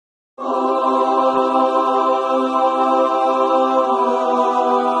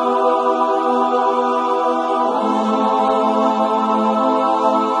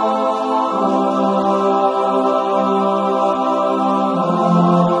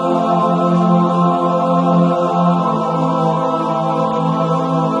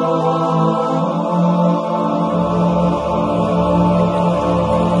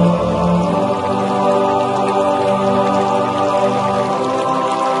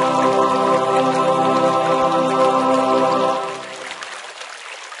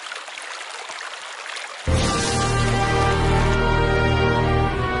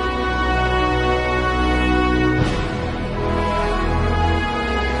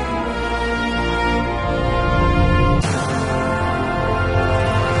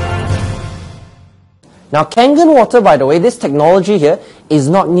Now, Kangen water, by the way, this technology here is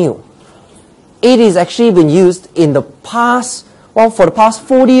not new. It is actually been used in the past, well, for the past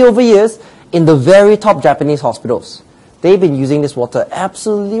 40 over years in the very top Japanese hospitals. They've been using this water.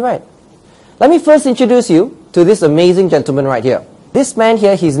 Absolutely right. Let me first introduce you to this amazing gentleman right here. This man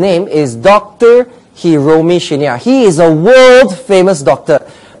here, his name is Dr. Hiromi Shinya. He is a world famous doctor.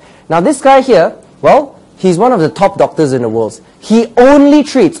 Now this guy here, well, he's one of the top doctors in the world. He only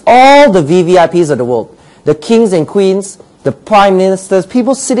treats all the VVIPs of the world. The kings and queens, the prime ministers,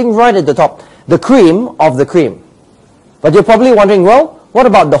 people sitting right at the top. The cream of the cream. But you're probably wondering, well, what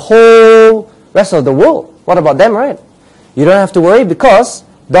about the whole rest of the world? What about them, right? You don't have to worry because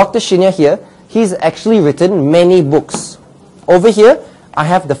Dr. Shinya here, he's actually written many books. Over here, I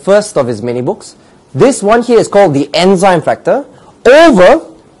have the first of his many books. This one here is called The Enzyme Factor.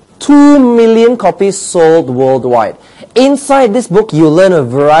 Over 2 million copies sold worldwide. Inside this book, you'll learn a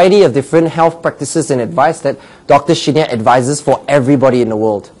variety of different health practices and advice that Dr. Shinya advises for everybody in the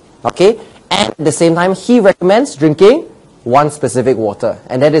world. Okay? And at the same time, he recommends drinking one specific water.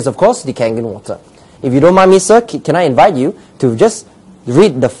 And that is, of course, the Kangen water. If you don't mind me, sir, can I invite you to just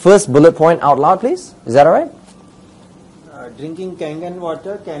read the first bullet point out loud, please? Is that all right? Drinking Kangen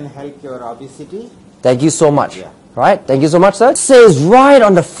water can help your obesity. Thank you so much. Yeah. Right? Thank you so much, sir. It says right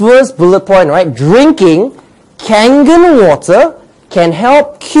on the first bullet point, right? Drinking Kangen water can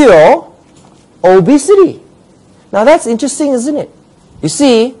help cure obesity. Now that's interesting, isn't it? You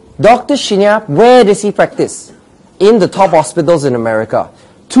see, Dr. Shinya, where does he practice? In the top hospitals in America.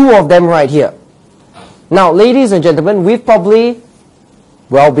 2 of them right here. Now, ladies and gentlemen, we've probably,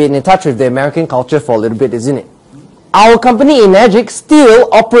 well, been in touch with the American culture for a little bit, isn't it? Our company, Enagic, still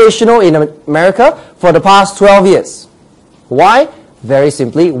operational in America for the past 12 years. Why? Very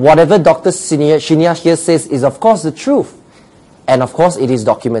simply, whatever Dr. Shinya here says is of course the truth. And of course it is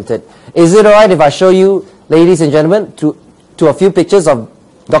documented. Is it alright if I show you, ladies and gentlemen, to a few pictures of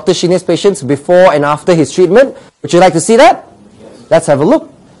Dr. Shinya's patients before and after his treatment? Would you like to see that? Yes. Let's have a look.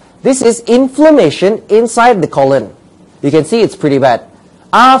 This is inflammation inside the colon. You can see it's pretty bad.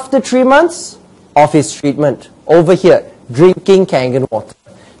 After 3 months of his treatment, over here, drinking Kangen water,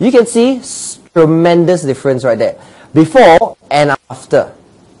 you can see tremendous difference right there. Before and after.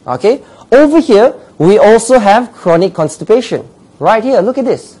 Okay? Over here, we also have chronic constipation. Right here, look at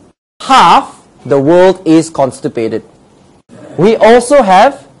this. Half the world is constipated. We also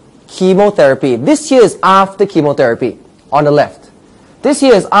have chemotherapy. This here is after chemotherapy on the left. This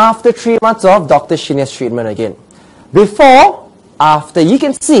here is after 3 months of Dr. Shinya's treatment again. Before, after, you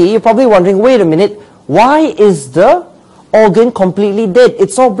can see, you're probably wondering, wait a minute, why is the organ completely dead?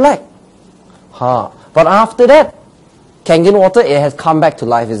 It's all black. But after that, Kangen water, it has come back to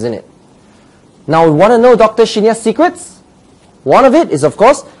life, isn't it? Now, we want to know Dr. Shinya's secrets? One of it is, of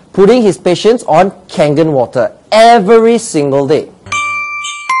course, putting his patients on Kangen water every single day.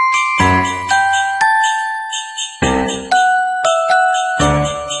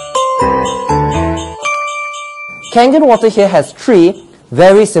 Kangen water here has 3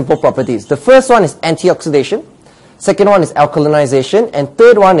 very simple properties. The first one is antioxidation, second one is alkalinization, and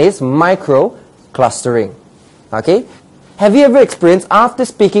third one is microclustering. Okay? Have you ever experienced, after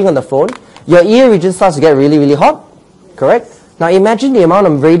speaking on the phone, your ear region starts to get really, really hot? Correct? Now imagine the amount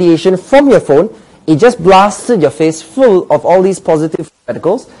of radiation from your phone. It just blasted your face full of all these positive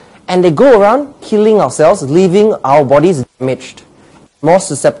radicals, and they go around killing our cells, leaving our bodies damaged, more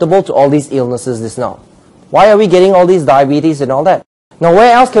susceptible to all these illnesses this now. Why are we getting all these diabetes and all that? Now,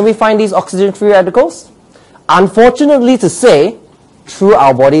 where else can we find these oxygen-free radicals? Unfortunately to say, through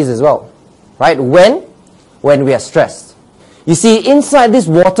our bodies as well. Right? When we are stressed. You see, inside this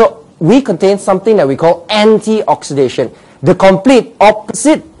water, we contain something that we call antioxidation. The complete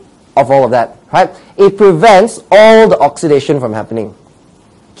opposite of all of that. Right? It prevents all the oxidation from happening,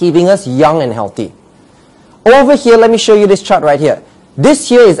 keeping us young and healthy. Over here, let me show you this chart right here. This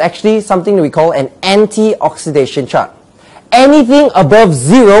here is actually something that we call an antioxidation chart. Anything above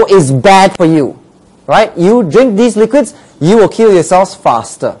 0 is bad for you. Right? You drink these liquids, you will kill yourselves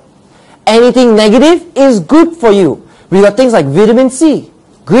faster. Anything negative is good for you. We got things like vitamin C,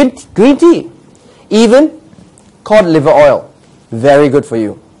 green tea, even cod liver oil. Very good for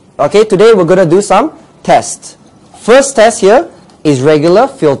you. Okay, today we're going to do some tests. First test here is regular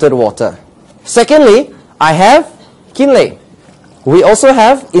filtered water. Secondly, I have Kinley. We also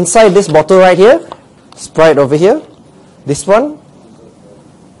have inside this bottle right here, Sprite over here. This one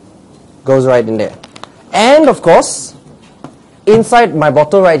goes right in there. And of course, inside my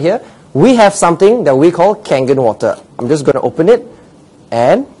bottle right here, we have something that we call Kangen water. I'm just going to open it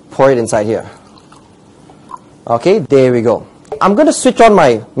and pour it inside here. Okay, there we go. I'm going to switch on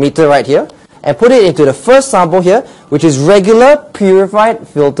my meter right here. and put it into the first sample here, which is regular, purified,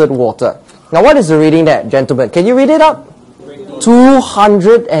 filtered water. Now what is the reading there, gentlemen? Can you read it up?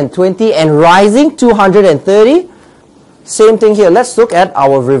 220 and rising, 230. Same thing here. Let's look at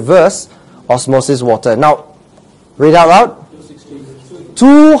our reverse osmosis water. Now, read out loud.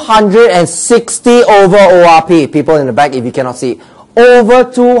 260 over ORP. People in the back, if you cannot see. Over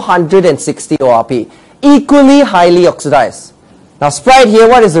 260 ORP. Equally highly oxidized. Now, Sprite here,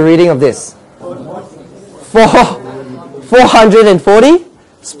 what is the reading of this? 440.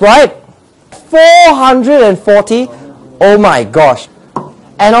 Sprite, 440. Oh my gosh.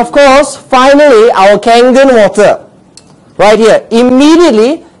 And of course, finally, our Kangen water. Right here.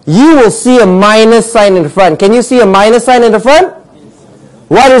 Immediately, you will see a minus sign in the front. Can you see a minus sign in the front?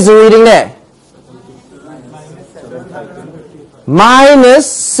 What is the reading there?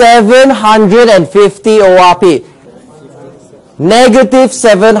 Minus 750 ORP. Negative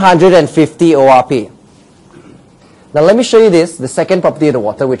 750 ORP. Now let me show you this, the second property of the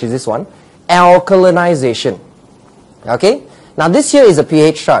water, which is this one. Alkalinization. Okay? Now this here is a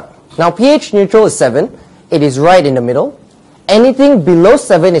pH chart. Now pH neutral is 7. It is right in the middle. Anything below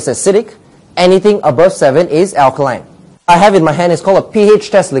 7 is acidic. Anything above 7 is alkaline. I have in my hand is called a pH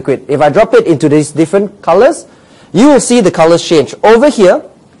test liquid. If I drop it into these different colors, you will see the colors change. Over here,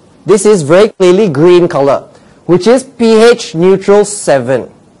 this is very clearly green color, which is pH neutral 7.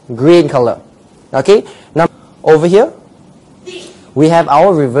 Green color. Okay? Now, over here, we have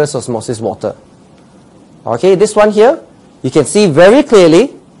our reverse osmosis water. Okay, this one here, you can see very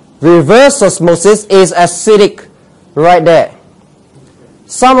clearly, reverse osmosis is acidic. Right there.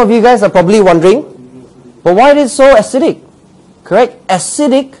 Some of you guys are probably wondering, but why it is so acidic? Correct?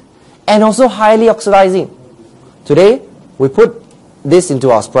 Acidic and also highly oxidizing. Today, we put this into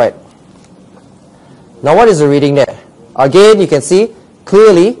our Sprite. Now what is the reading there? Again, you can see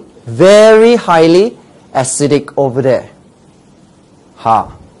clearly, very highly acidic over there.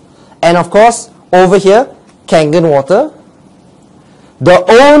 And of course, over here, Kangen water. The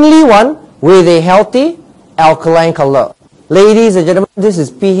only one with a healthy alkaline color. Ladies and gentlemen, this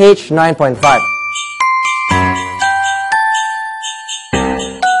is pH 9.5.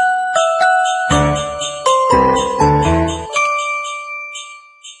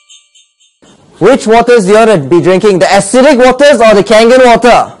 Which waters do you want to be drinking? The acidic waters or the Kangen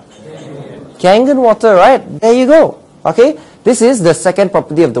water? Kangen water, right? There you go. Okay? This is the second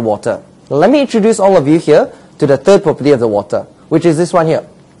property of the water. Let me introduce all of you here to the third property of the water, which is this one here.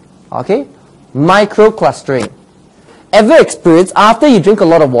 Okay? Microclustering. Ever experienced, after you drink a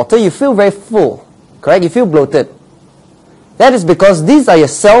lot of water, you feel very full. Correct? You feel bloated. That is because these are your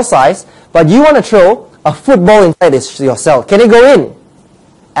cell size, but you want to throw a football inside your cell. Can it go in?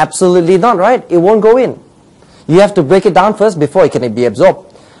 Absolutely not, right? It won't go in. You have to break it down first before it can be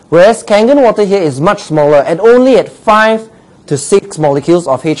absorbed. Whereas Kangen water here is much smaller and only at 5 to 6 molecules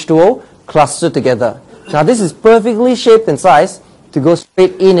of H2O clustered together. Now this is perfectly shaped and sized to go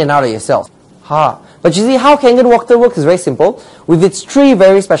straight in and out of your cells. But you see how Kangen water works is very simple with its three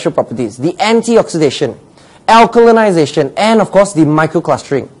very special properties. The antioxidation, alkalinization, and of course the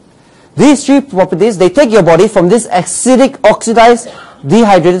microclustering. These three properties, they take your body from this acidic, oxidized,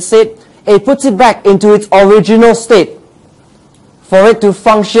 dehydrated state, it puts it back into its original state for it to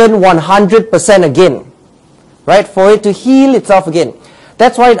function 100% again. Right? For it to heal itself again.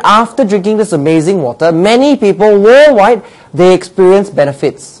 That's why after drinking this amazing water, many people worldwide, they experience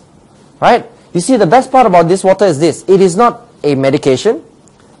benefits. Right? You see, the best part about this water is this. It is not a medication.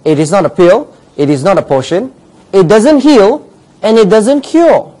 It is not a pill. It is not a potion. It doesn't heal and it doesn't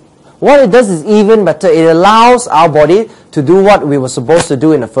cure. What it does is even better. It allows our body to do what we were supposed to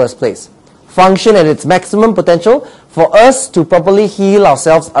do in the first place. Function at its maximum potential for us to properly heal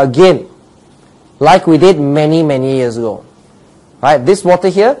ourselves again. Like we did many, many years ago. Right? This water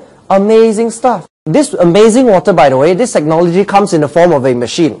here, amazing stuff. This amazing water, by the way, this technology comes in the form of a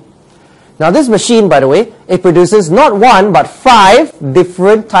machine. Now this machine, by the way, it produces not one, but 5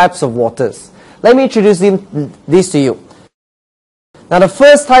 different types of waters. Let me introduce these to you. Now the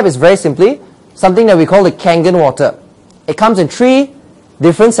first type is very simply something that we call the Kangen water. It comes in 3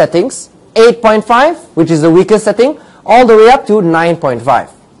 different settings. 8.5, which is the weakest setting, all the way up to 9.5.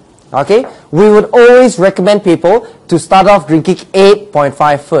 Okay? We would always recommend people to start off drinking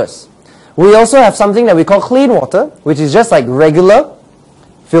 8.5 first. We also have something that we call clean water, which is just like regular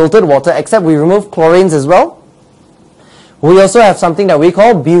filtered water, except we remove chlorines as well. We also have something that we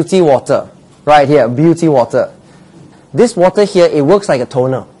call beauty water. Right here, beauty water. This water here, it works like a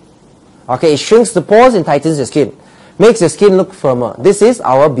toner. Okay, it shrinks the pores and tightens your skin. Makes your skin look firmer. This is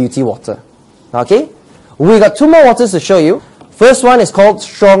our beauty water. Okay? We got 2 more waters to show you. First one is called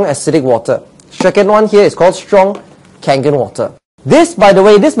strong acidic water. second one here is called strong Kangen water. This, by the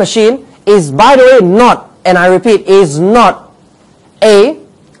way, this machine is, by the way, not, and I repeat, is not a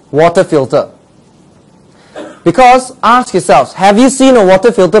water filter. Because, ask yourselves, have you seen a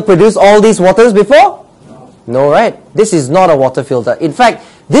water filter produce all these waters before? No, right? This is not a water filter. In fact,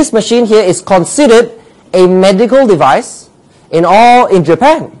 this machine here is considered a medical device in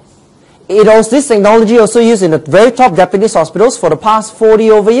Japan. This technology also used in the very top Japanese hospitals for the past 40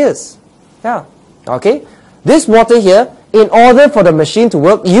 over years. Yeah. Okay. This water here, in order for the machine to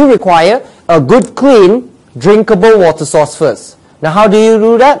work, you require a good, clean, drinkable water source first. Now, how do you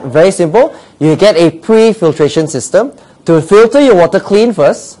do that? Very simple. You get a pre-filtration system to filter your water clean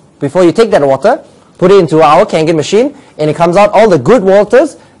first before you take that water, put it into our Kangen machine, and it comes out all the good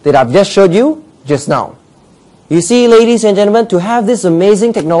waters that I've just showed you just now. You see, ladies and gentlemen, to have this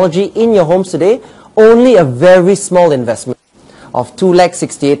amazing technology in your homes today, only a very small investment of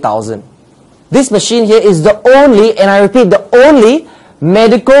 2,68,000. This machine here is the only, and I repeat, the only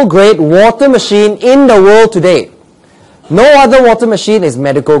medical grade water machine in the world today. No other water machine is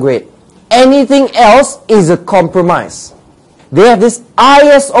medical grade. Anything else is a compromise. They have this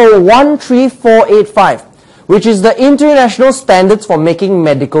ISO 13485, which is the international standards for making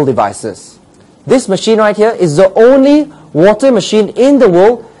medical devices. This machine right here is the only water machine in the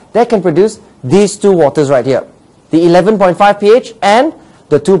world that can produce these two waters right here, the 11.5 pH and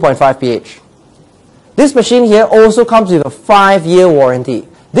the 2.5 pH. This machine here also comes with a 5-year warranty.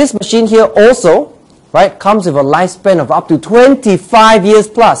 This machine here also, right, comes with a lifespan of up to 25 years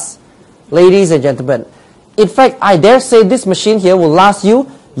plus. Ladies and gentlemen, in fact, I dare say this machine here will last you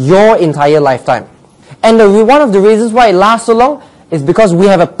your entire lifetime. And one of the reasons why it lasts so long is because we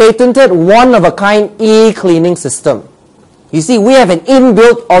have a patented one-of-a-kind e-cleaning system. You see, we have an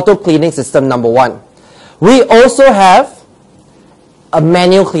inbuilt auto-cleaning system, number one. We also have a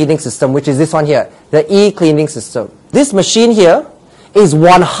manual cleaning system, which is this one here, the e-cleaning system. This machine here is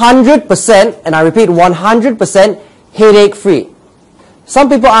 100%, and I repeat, 100% headache-free. Some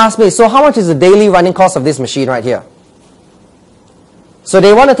people ask me, so how much is the daily running cost of this machine right here? So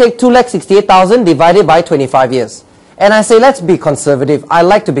they want to take 2,68,000 divided by 25 years. And I say, let's be conservative. I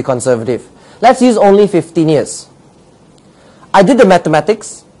like to be conservative. Let's use only 15 years. I did the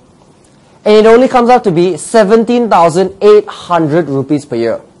mathematics, and it only comes out to be 17,800 rupees per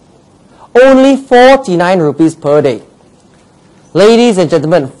year. Only 49 rupees per day. Ladies and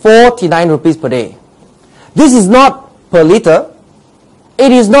gentlemen, 49 rupees per day. This is not per liter.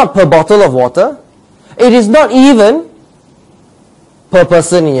 It is not per bottle of water. It is not even per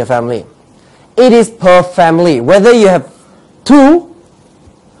person in your family. It is per family. Whether you have 2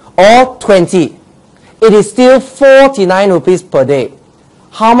 or 20, it is still 49 rupees per day.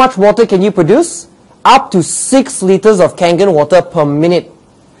 How much water can you produce? Up to 6 liters of Kangen water per minute.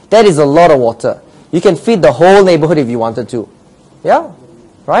 That is a lot of water. You can feed the whole neighborhood if you wanted to. Yeah?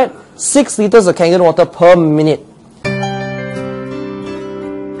 Right? 6 liters of Kangen water per minute.